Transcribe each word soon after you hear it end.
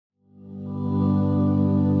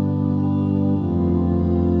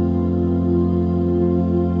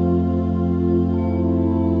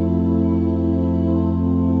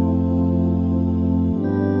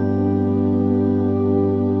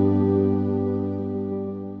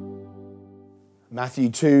Matthew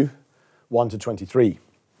 2, 1 to 23.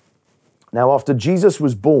 Now after Jesus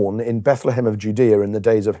was born in Bethlehem of Judea in the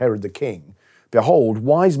days of Herod the king, behold,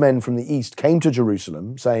 wise men from the east came to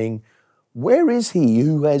Jerusalem, saying, "Where is he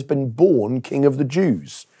who has been born King of the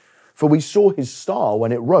Jews? For we saw his star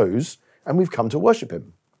when it rose, and we've come to worship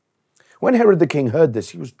him." When Herod the king heard this,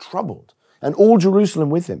 he was troubled, and all Jerusalem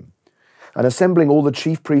with him. And assembling all the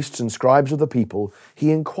chief priests and scribes of the people,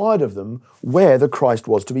 he inquired of them where the Christ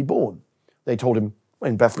was to be born. They told him,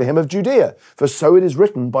 "In Bethlehem of Judea, for so it is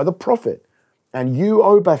written by the prophet. And you,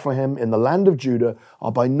 O Bethlehem, in the land of Judah,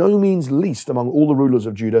 are by no means least among all the rulers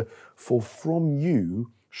of Judah, for from you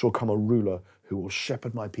shall come a ruler who will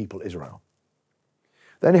shepherd my people Israel."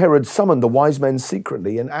 Then Herod summoned the wise men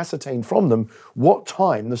secretly and ascertained from them what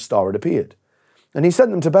time the star had appeared. And he sent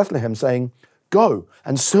them to Bethlehem, saying, "Go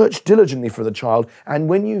and search diligently for the child, and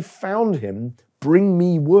when you found him, bring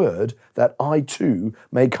me word that I too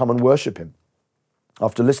may come and worship him."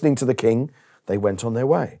 After listening to the king, they went on their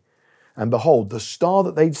way. And behold, the star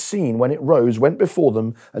that they'd seen when it rose went before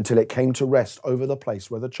them until it came to rest over the place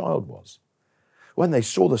where the child was. When they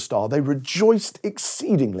saw the star, they rejoiced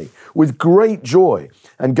exceedingly with great joy.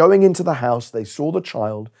 And going into the house, they saw the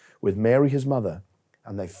child with Mary his mother,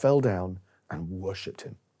 and they fell down and worshipped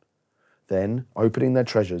him. Then, opening their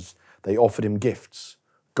treasures, they offered him gifts,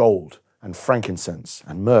 gold and frankincense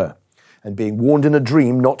and myrrh. And being warned in a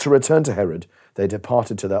dream not to return to Herod, they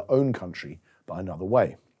departed to their own country by another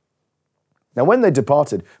way. Now when they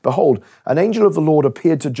departed, behold, an angel of the Lord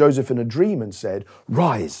appeared to Joseph in a dream and said,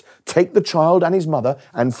 "Rise, take the child and his mother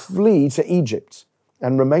and flee to Egypt,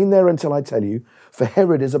 and remain there until I tell you, for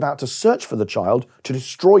Herod is about to search for the child to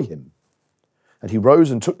destroy him." And he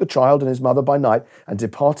rose and took the child and his mother by night and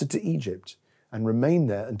departed to Egypt and remained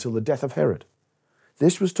there until the death of Herod.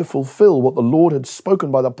 This was to fulfill what the Lord had spoken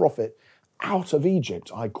by the prophet, "Out of Egypt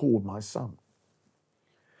I called my son."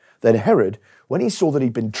 Then Herod, when he saw that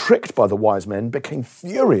he'd been tricked by the wise men, became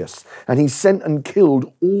furious, and he sent and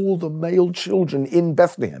killed all the male children in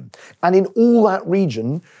Bethlehem and in all that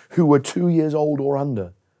region who were 2 years old or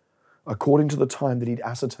under, according to the time that he'd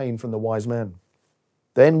ascertained from the wise men.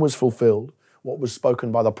 Then was fulfilled what was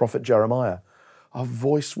spoken by the prophet Jeremiah. A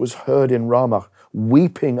voice was heard in Ramah,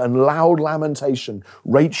 weeping and loud lamentation,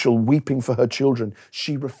 Rachel weeping for her children.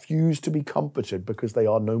 She refused to be comforted because they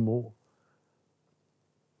are no more.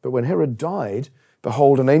 But when Herod died,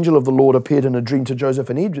 behold, an angel of the Lord appeared in a dream to Joseph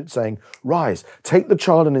in Egypt, saying, "Rise, take the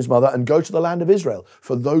child and his mother and go to the land of Israel,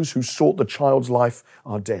 for those who sought the child's life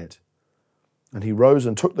are dead." And he rose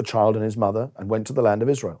and took the child and his mother and went to the land of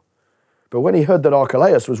Israel. But when he heard that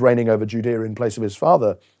Archelaus was reigning over Judea in place of his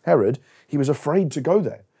father, Herod, he was afraid to go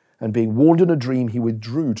there. And being warned in a dream, he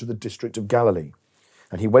withdrew to the district of Galilee.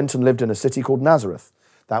 And he went and lived in a city called Nazareth,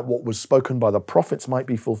 that what was spoken by the prophets might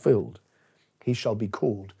be fulfilled. He shall be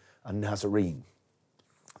called a Nazarene.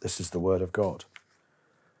 This is the word of God.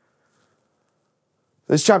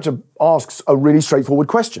 This chapter asks a really straightforward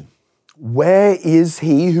question. Where is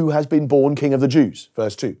he who has been born King of the Jews?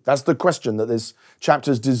 Verse 2. That's the question that this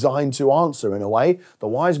chapter is designed to answer in a way. The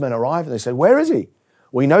wise men arrive and they say, "Where is he?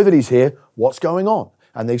 We know that he's here. What's going on?"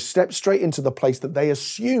 And they step straight into the place that they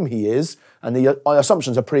assume he is. And the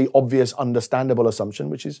assumption's a pretty obvious, understandable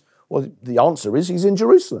assumption, which is, well, the answer is he's in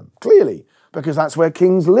Jerusalem, clearly, because that's where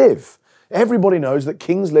kings live. Everybody knows that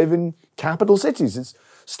kings live in capital cities. It's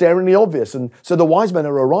staringly obvious. And so the wise men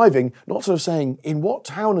are arriving, not sort of saying, "In what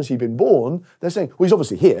town has he been born?" They're saying, "Well, he's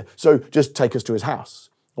obviously here, so just take us to his house."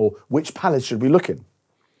 Or, "Which palace should we look in?"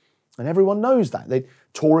 And everyone knows that.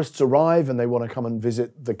 Tourists arrive and they want to come and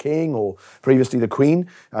visit the king or previously the queen,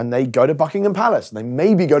 and they go to Buckingham Palace. And they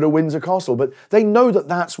maybe go to Windsor Castle, but they know that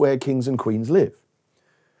that's where kings and queens live.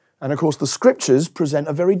 And of course, the scriptures present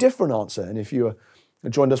a very different answer. And if you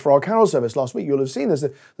joined us for our carol service last week, you'll have seen this.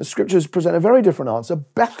 The scriptures present a very different answer.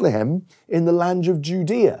 Bethlehem in the land of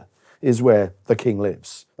Judea is where the king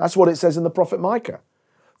lives. That's what it says in the prophet Micah.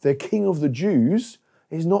 The King of the Jews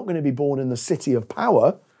is not going to be born in the city of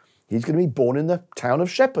power. He's going to be born in the town of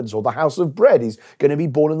shepherds or the house of bread. He's going to be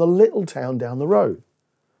born in the little town down the road.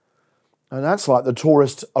 And that's like the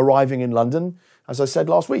tourist arriving in London, as I said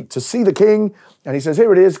last week, to see the king. And he says,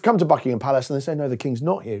 "Here it is, come to Buckingham Palace." And they say, "No, the king's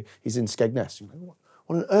not here. He's in Skegness." What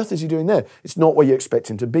on earth is he doing there? It's not where you expect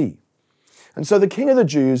him to be. And so the King of the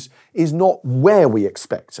Jews is not where we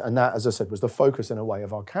expect. And that, as I said, was the focus in a way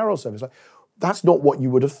of our carol service. That's not what you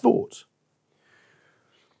would have thought.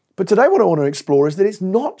 But today what I want to explore is that it's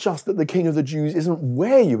not just that the King of the Jews isn't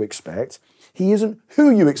where you expect, he isn't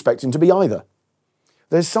who you expect him to be either.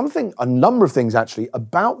 There's something, a number of things actually,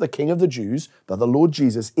 about the King of the Jews, the Lord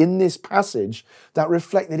Jesus, in this passage that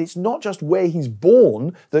reflect that it's not just where he's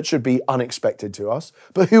born that should be unexpected to us,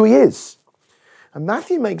 but who he is. And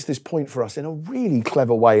Matthew makes this point for us in a really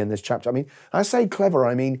clever way in this chapter. I mean, I say clever,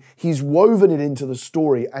 I mean, he's woven it into the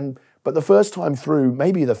story, but the first time through,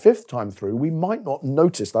 maybe the fifth time through, we might not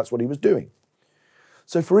notice that's what he was doing.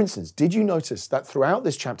 So for instance, did you notice that throughout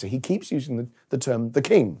this chapter, he keeps using the term the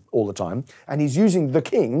king all the time, and he's using the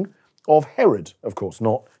king of Herod, of course,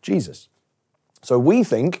 not Jesus. So we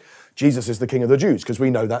think Jesus is the king of the Jews because we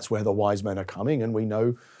know that's where the wise men are coming, and we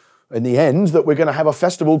know in the end that we're going to have a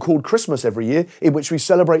festival called Christmas every year in which we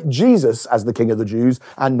celebrate Jesus as the king of the Jews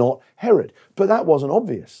and not Herod. But that wasn't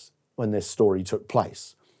obvious when this story took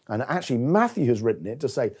place. And actually, Matthew has written it to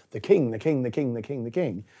say the king, the king, the king, the king, the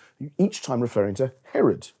king, each time referring to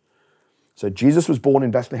Herod. So Jesus was born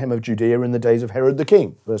in Bethlehem of Judea in the days of Herod the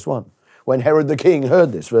king, verse 1. When Herod the king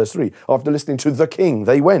heard this, verse 3. After listening to the king,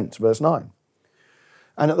 they went, verse 9.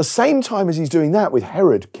 And at the same time as he's doing that with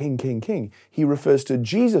Herod, king, king, king, he refers to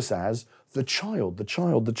Jesus as the child, the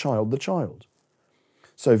child, the child, the child.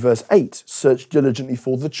 So verse 8, search diligently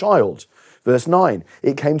for the child. Verse 9,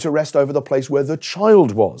 it came to rest over the place where the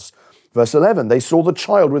child was. Verse 11, they saw the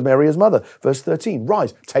child with Mary his mother. Verse 13,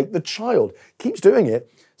 rise, take the child. Keeps doing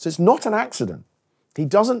it. So it's not an accident. He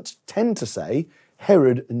doesn't tend to say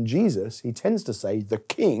Herod and Jesus. He tends to say the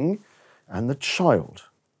king and the child.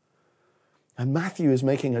 And Matthew is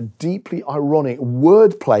making a deeply ironic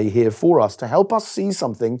wordplay here for us to help us see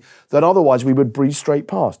something that otherwise we would breeze straight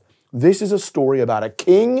past. This is a story about a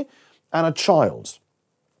king and a child,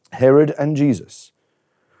 Herod and Jesus.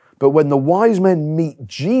 But when the wise men meet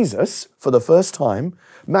Jesus for the first time,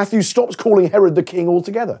 Matthew stops calling Herod the king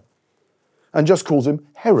altogether and just calls him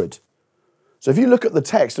Herod. So if you look at the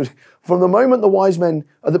text, from the moment when the wise men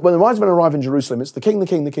arrive in Jerusalem, it's the king, the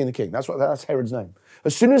king, the king, the king. That's Herod's name.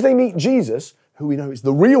 As soon as they meet Jesus, who we know is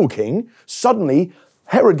the real king, suddenly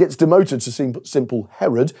Herod gets demoted to simple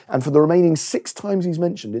Herod, and for the remaining 6 times he's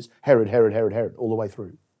mentioned, it's Herod, Herod, Herod, Herod, all the way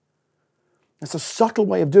through. It's a subtle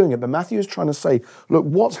way of doing it, but Matthew is trying to say, look,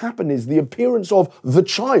 what's happened is the appearance of the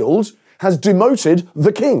child has demoted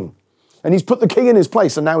the king. And he's put the king in his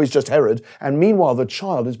place, and now he's just Herod. And meanwhile, the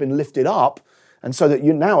child has been lifted up, and so that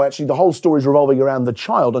now actually the whole story is revolving around the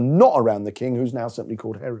child and not around the king, who's now simply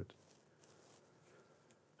called Herod.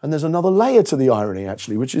 And there's another layer to the irony,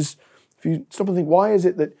 actually, which is, if you stop and think, why is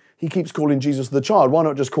it that he keeps calling Jesus the child? Why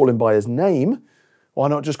not just call him by his name? Why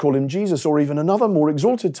not just call him Jesus, or even another more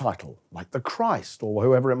exalted title, like the Christ, or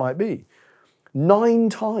whoever it might be? 9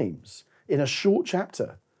 times in a short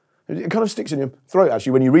chapter. It kind of sticks in your throat,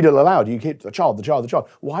 actually. When you read it aloud, you keep the child, the child, the child.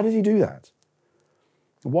 Why did he do that?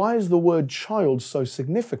 Why is the word child so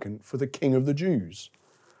significant for the King of the Jews?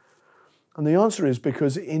 And the answer is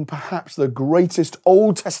because in perhaps the greatest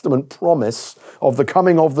Old Testament promise of the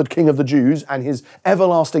coming of the King of the Jews and his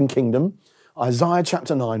everlasting kingdom, Isaiah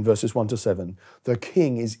chapter 9, verses 1 to 7, the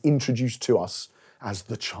king is introduced to us as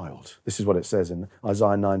the child. This is what it says in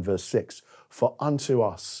Isaiah 9, verse 6. For unto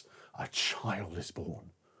us a child is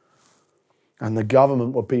born, and the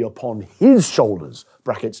government will be upon his shoulders,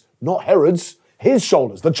 brackets, not Herod's, his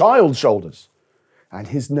shoulders, the child's shoulders. And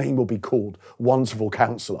his name will be called Wonderful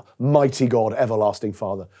Counselor, Mighty God, Everlasting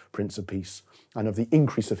Father, Prince of Peace. And of the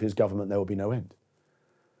increase of his government there will be no end.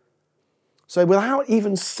 So without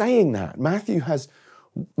even saying that, Matthew has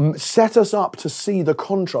set us up to see the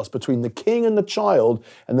contrast between the king and the child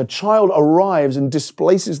arrives and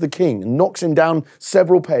displaces the king and knocks him down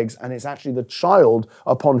several pegs, and it's actually the child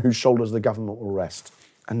upon whose shoulders the government will rest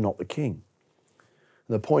and not the king.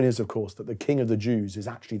 And the point is, of course, that the king of the Jews is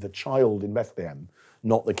actually the child in Bethlehem,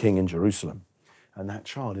 not the king in Jerusalem. And that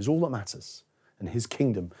child is all that matters, and his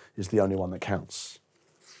kingdom is the only one that counts.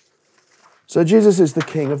 So Jesus is the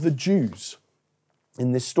king of the Jews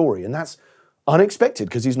in this story, and that's unexpected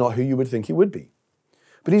because he's not who you would think he would be.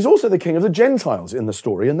 But he's also the king of the Gentiles in the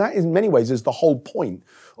story, and that in many ways is the whole point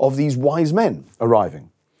of these wise men arriving.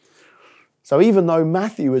 So even though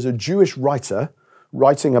Matthew is a Jewish writer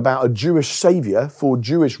writing about a Jewish savior for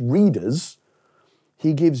Jewish readers,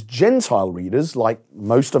 he gives Gentile readers, like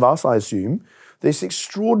most of us, I assume, this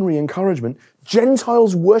extraordinary encouragement.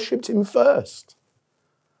 Gentiles worshipped him first.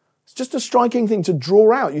 It's just a striking thing to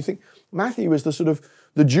draw out. You think Matthew is the sort of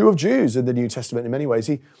the Jew of Jews in the New Testament in many ways.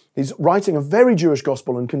 He's writing a very Jewish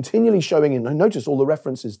gospel and continually showing, and notice all the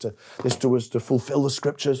references to this to fulfill the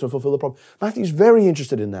scriptures, to fulfill the promise. Matthew's very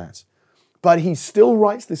interested in that. But he still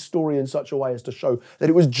writes this story in such a way as to show that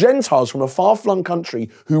it was Gentiles from a far-flung country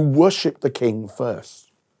who worshipped the king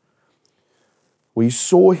first. We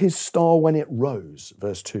saw his star when it rose,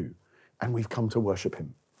 verse 2, and we've come to worship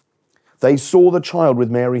him. They saw the child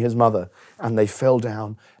with Mary, his mother, and they fell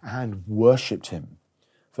down and worshipped him.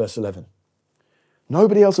 Verse 11.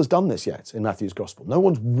 Nobody else has done this yet in Matthew's gospel. No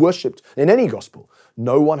one's worshipped, in any gospel,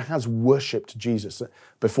 no one has worshipped Jesus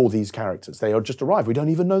before these characters. They are just arrived. We don't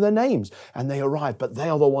even know their names. And they arrive, but they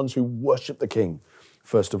are the ones who worship the king,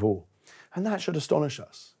 first of all. And that should astonish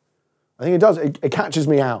us. I think it does. It catches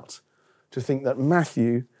me out to think that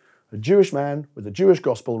Matthew, a Jewish man with a Jewish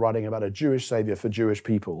gospel writing about a Jewish savior for Jewish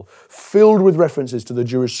people, filled with references to the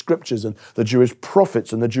Jewish scriptures and the Jewish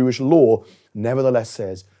prophets and the Jewish law, nevertheless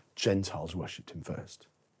says, Gentiles worshipped him first.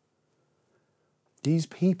 These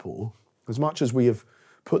people, as much as we have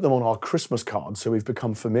put them on our Christmas cards, so we've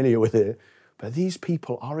become familiar with it, but these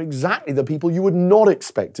people are exactly the people you would not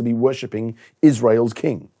expect to be worshipping Israel's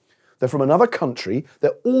king. They're from another country.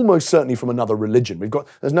 They're almost certainly from another religion.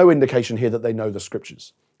 There's no indication here that they know the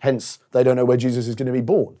scriptures. Hence, they don't know where Jesus is going to be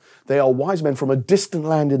born. They are wise men from a distant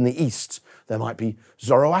land in the east. There might be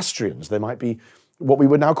Zoroastrians. There might be what we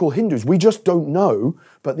would now call Hindus. We just don't know,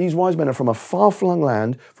 but these wise men are from a far-flung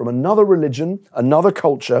land, from another religion, another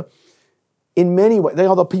culture. In many ways, they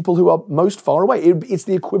are the people who are most far away. It's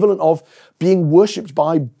the equivalent of being worshipped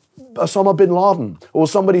by Osama bin Laden or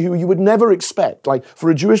somebody who you would never expect. Like,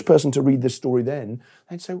 for a Jewish person to read this story then,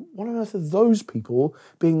 they'd say, what on earth are those people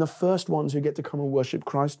being the first ones who get to come and worship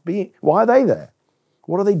Christ being? Why are they there?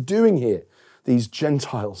 What are they doing here? These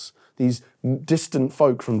Gentiles, these distant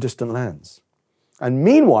folk from distant lands. And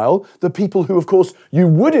meanwhile, the people who, of course, you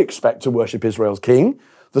would expect to worship Israel's king,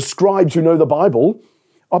 the scribes who know the Bible,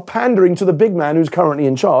 are pandering to the big man who's currently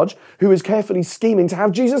in charge, who is carefully scheming to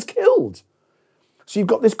have Jesus killed. So you've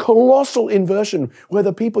got this colossal inversion where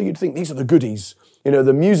the people you'd think, these are the goodies. You know,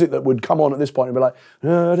 the music that would come on at this point would be like,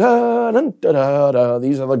 da, da, da, da, da.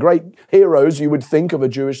 These are the great heroes you would think of a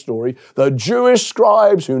Jewish story. The Jewish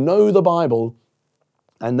scribes who know the Bible.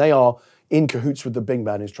 And they are in cahoots with the big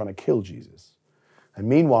man who's trying to kill Jesus. And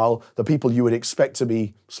meanwhile, the people you would expect to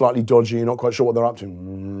be slightly dodgy, you're not quite sure what they're up to,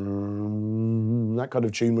 that kind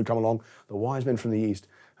of tune would come along. The wise men from the east,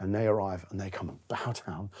 and they arrive, and they come and bow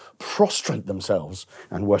down, prostrate themselves,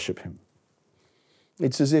 and worship him.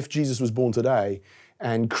 It's as if Jesus was born today,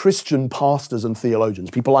 and Christian pastors and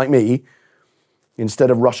theologians, people like me, instead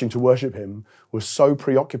of rushing to worship him, were so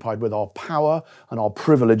preoccupied with our power and our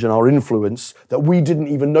privilege and our influence that we didn't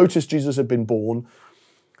even notice Jesus had been born.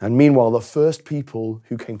 And meanwhile, the first people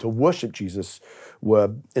who came to worship Jesus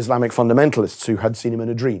were Islamic fundamentalists who had seen him in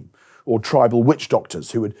a dream, or tribal witch doctors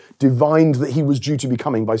who had divined that he was due to be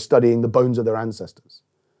coming by studying the bones of their ancestors.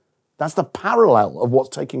 That's the parallel of what's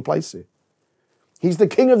taking place here. He's the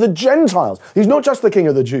king of the Gentiles. He's not just the king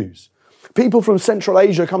of the Jews. People from Central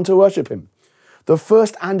Asia come to worship him. The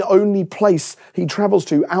first and only place he travels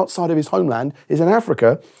to outside of his homeland is in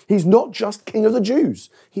Africa. He's not just king of the Jews.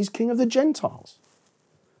 He's king of the Gentiles.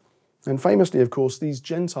 And famously, of course, these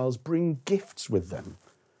Gentiles bring gifts with them.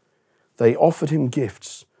 They offered him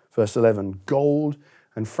gifts, verse 11, gold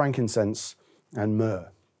and frankincense and myrrh.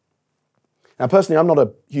 Now, personally, I'm not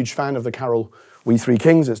a huge fan of the carol, We Three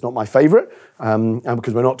Kings. It's not my favourite, and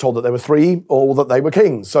because we're not told that there were three or that they were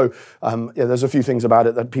kings. So there's a few things about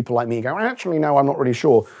it that people like me go, actually, no, I'm not really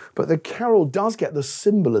sure. But the carol does get the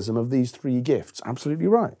symbolism of these three gifts. Absolutely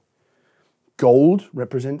right. Gold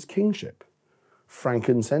represents kingship.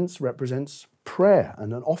 Frankincense represents prayer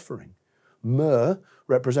and an offering. Myrrh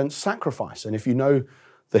represents sacrifice. And if you know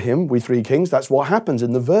the hymn, We Three Kings, that's what happens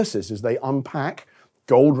in the verses as they unpack.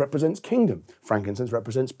 Gold represents kingdom. Frankincense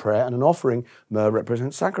represents prayer and an offering. Myrrh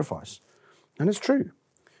represents sacrifice. And it's true.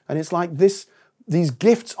 And it's like this, these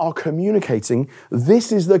gifts are communicating,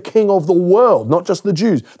 this is the king of the world, not just the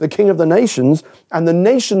Jews, the king of the nations, and the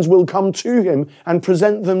nations will come to him and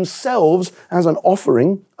present themselves as an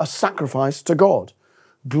offering, a sacrifice to God.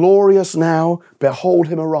 Glorious now, behold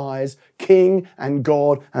him arise, King and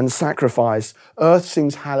God and sacrifice. Earth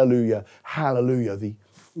sings hallelujah, hallelujah.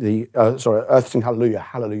 Earth sings hallelujah,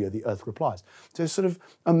 hallelujah, the earth replies. So it's sort of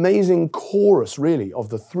amazing chorus, really, of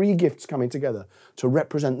the three gifts coming together to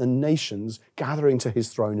represent the nations gathering to his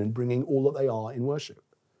throne and bringing all that they are in worship.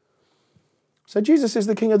 So Jesus is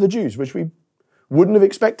the King of the Jews, which we wouldn't have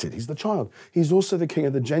expected. He's the child. He's also the King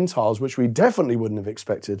of the Gentiles, which we definitely wouldn't have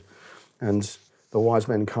expected. And the wise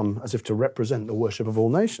men come as if to represent the worship of all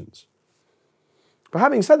nations. But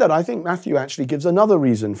having said that, I think Matthew actually gives another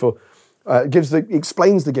reason for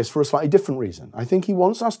explains the gifts for a slightly different reason. I think he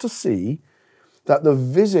wants us to see that the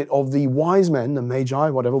visit of the wise men, the Magi,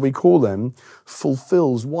 whatever we call them,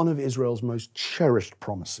 fulfills one of Israel's most cherished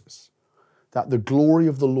promises, that the glory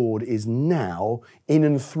of the Lord is now, in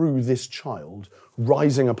and through this child,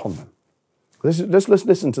 rising upon them. Let's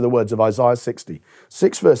listen to the words of Isaiah 60.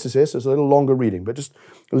 6 verses here, so it's a little longer reading, but just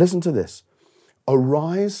listen to this.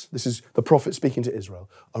 Arise, this is the prophet speaking to Israel.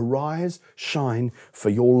 Arise, shine, for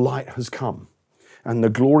your light has come, and the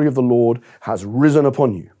glory of the Lord has risen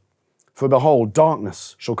upon you. For behold,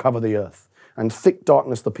 darkness shall cover the earth, and thick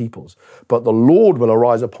darkness the peoples. But the Lord will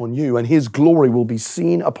arise upon you, and his glory will be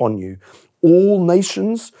seen upon you. All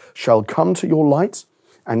nations shall come to your light,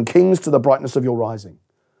 and kings to the brightness of your rising.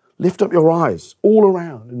 Lift up your eyes all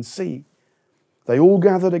around and see. They all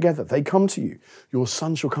gather together. They come to you. Your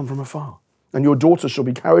son shall come from afar, and your daughter shall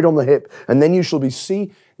be carried on the hip. And then you shall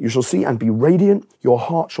see and be radiant. Your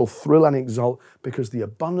heart shall thrill and exult, because the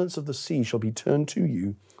abundance of the sea shall be turned to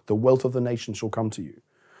you. The wealth of the nations shall come to you.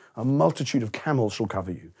 A multitude of camels shall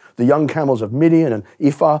cover you. The young camels of Midian and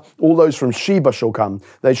Ephah, all those from Sheba shall come.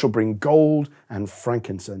 They shall bring gold and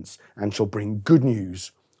frankincense, and shall bring good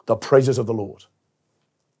news, the praises of the Lord.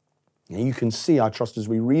 And you can see, I trust, as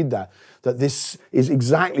we read that this is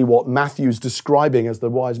exactly what Matthew's describing as the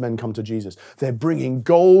wise men come to Jesus. They're bringing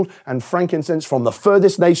gold and frankincense from the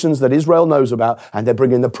furthest nations that Israel knows about, and they're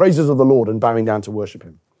bringing the praises of the Lord and bowing down to worship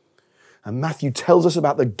him. And Matthew tells us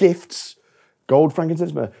about the gifts, gold,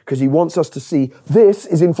 frankincense, because he wants us to see this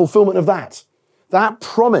is in fulfillment of that. That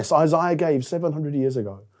promise Isaiah gave 700 years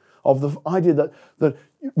ago of the idea that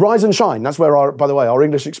rise and shine, that's where, by the way, our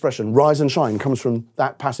English expression, rise and shine, comes from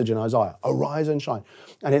that passage in Isaiah. Arise and shine.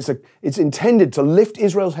 And it's intended to lift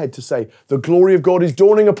Israel's head to say, the glory of God is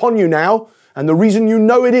dawning upon you now. And the reason you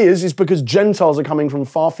know it is because Gentiles are coming from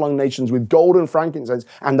far-flung nations with gold and frankincense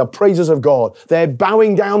and the praises of God. They're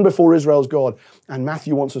bowing down before Israel's God. And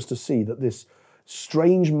Matthew wants us to see that this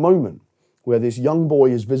strange moment where this young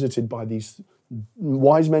boy is visited by these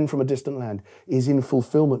wise men from a distant land is in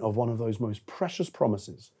fulfillment of one of those most precious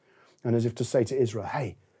promises. And as if to say to Israel,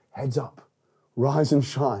 hey, heads up, rise and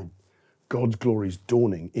shine. God's glory is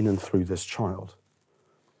dawning in and through this child.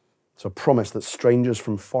 It's a promise that strangers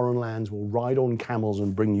from foreign lands will ride on camels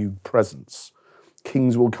and bring you presents.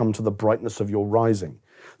 Kings will come to the brightness of your rising.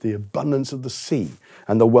 The abundance of the sea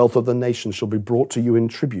and the wealth of the nations shall be brought to you in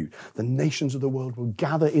tribute. The nations of the world will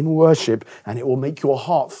gather in worship, and it will make your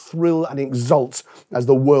heart thrill and exult as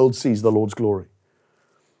the world sees the Lord's glory.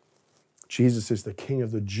 Jesus is the King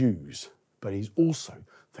of the Jews, but he's also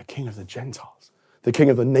the King of the Gentiles, the King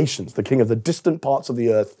of the nations, the King of the distant parts of the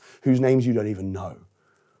earth whose names you don't even know.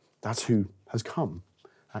 That's who has come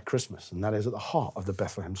at Christmas, and that is at the heart of the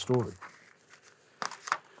Bethlehem story.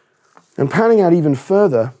 And panning out even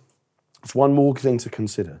further, it's one more thing to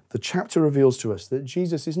consider. The chapter reveals to us that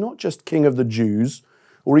Jesus is not just King of the Jews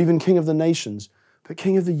or even King of the nations, but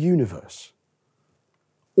King of the universe.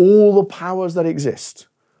 All the powers that exist,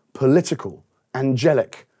 political,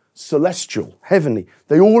 angelic, celestial, heavenly,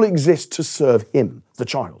 they all exist to serve him, the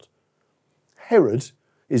child. Herod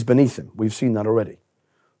is beneath him. We've seen that already.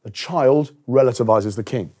 The child relativizes the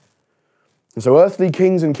king. And so earthly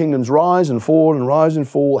kings and kingdoms rise and fall and rise and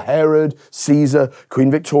fall. Herod, Caesar,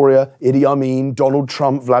 Queen Victoria, Idi Amin, Donald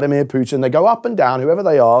Trump, Vladimir Putin, they go up and down, whoever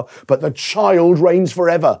they are, but the child reigns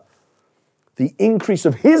forever. The increase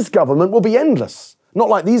of his government will be endless. Not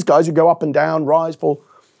like these guys who go up and down, rise, fall.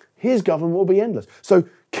 His government will be endless. So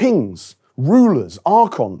kings, rulers,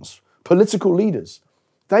 archons, political leaders,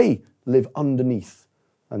 they live underneath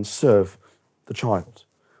and serve the child.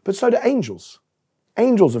 But so do angels.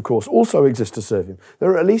 Angels, of course, also exist to serve him. There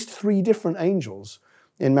are at least 3 different angels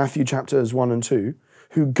in Matthew chapters 1 and 2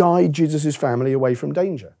 who guide Jesus' family away from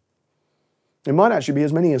danger. It might actually be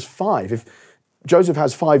as many as 5. If Joseph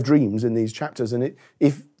has 5 dreams in these chapters, and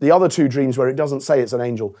if the other 2 dreams where it doesn't say it's an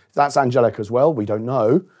angel, that's angelic as well, we don't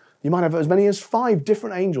know. You might have as many as 5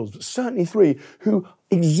 different angels, but certainly 3 who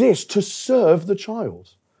exist to serve the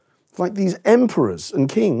child. Like these emperors and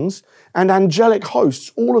kings and angelic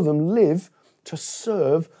hosts, all of them live to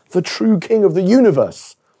serve the true King of the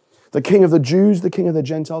universe, the King of the Jews, the King of the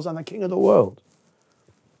Gentiles, and the King of the world.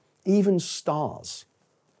 Even stars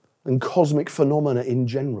and cosmic phenomena in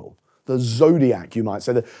general, the zodiac, you might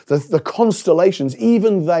say, the constellations,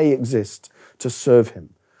 even they exist to serve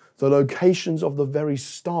him. The locations of the very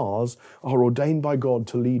stars are ordained by God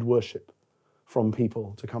to lead worship from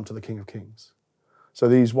people to come to the King of Kings. So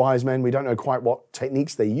these wise men, we don't know quite what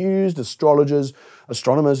techniques they used, astrologers,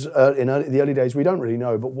 astronomers in the early days, we don't really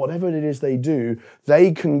know. But whatever it is they do,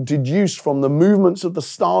 they can deduce from the movements of the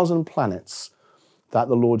stars and planets that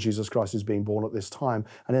the Lord Jesus Christ is being born at this time.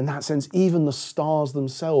 And in that sense, even the stars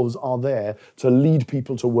themselves are there to lead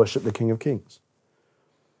people to worship the King of Kings.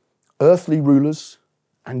 Earthly rulers,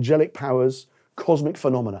 angelic powers, cosmic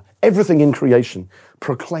phenomena, everything in creation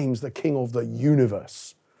proclaims the King of the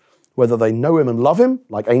universe. Whether they know him and love him,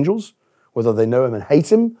 like angels, whether they know him and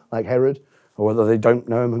hate him, like Herod, or whether they don't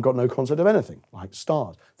know him and got no concept of anything, like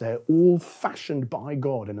stars. They're all fashioned by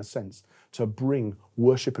God, in a sense, to bring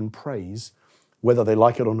worship and praise, whether they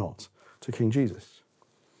like it or not, to King Jesus.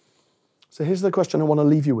 So here's the question I want to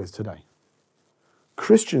leave you with today.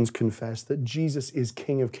 Christians confess that Jesus is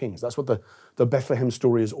King of Kings. That's what the Bethlehem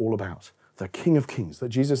story is all about. The King of Kings, that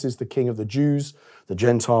Jesus is the King of the Jews, the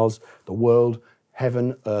Gentiles, the world,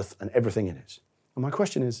 heaven, earth, and everything in it. And my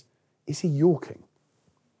question is he your King?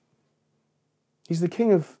 He's the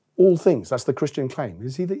King of all things. That's the Christian claim.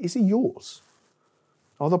 Is he yours?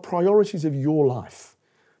 Are the priorities of your life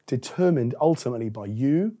determined ultimately by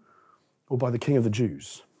you or by the King of the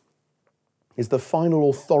Jews? Is the final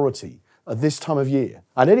authority at this time of year,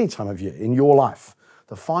 at any time of year in your life,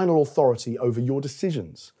 the final authority over your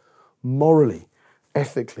decisions, morally,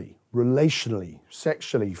 ethically, relationally,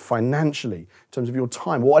 sexually, financially, in terms of your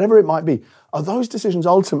time, whatever it might be, are those decisions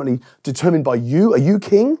ultimately determined by you? Are you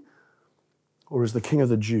king? Or is the King of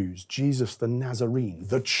the Jews, Jesus the Nazarene,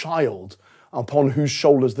 the child upon whose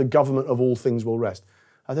shoulders the government of all things will rest,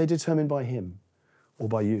 are they determined by him or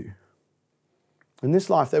by you? In this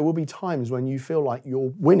life, there will be times when you feel like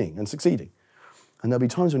you're winning and succeeding. And there'll be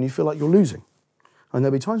times when you feel like you're losing. And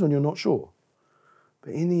there'll be times when you're not sure.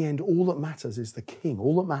 But in the end, all that matters is the King.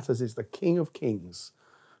 All that matters is the King of Kings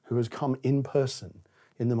who has come in person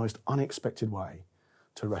in the most unexpected way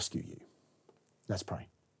to rescue you. Let's pray.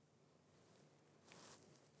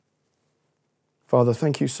 Father,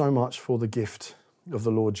 thank you so much for the gift of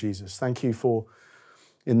the Lord Jesus. Thank you for,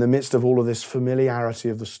 in the midst of all of this familiarity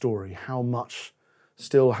of the story, how much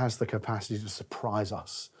still has the capacity to surprise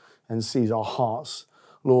us and seize our hearts.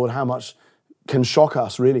 Lord, how much can shock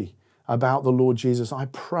us, really, about the Lord Jesus. I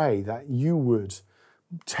pray that you would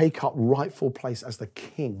take up rightful place as the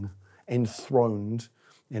King enthroned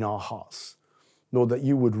in our hearts. Lord, that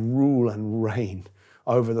you would rule and reign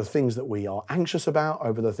over the things that we are anxious about,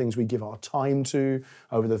 over the things we give our time to,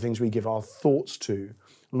 over the things we give our thoughts to.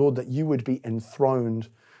 Lord, that you would be enthroned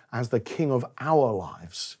as the King of our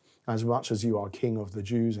lives, as much as you are King of the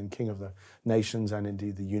Jews and King of the nations and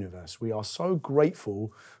indeed the universe. We are so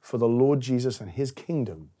grateful for the Lord Jesus and his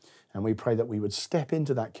kingdom, and we pray that we would step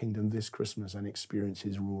into that kingdom this Christmas and experience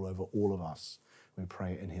his rule over all of us. We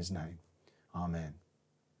pray in his name. Amen.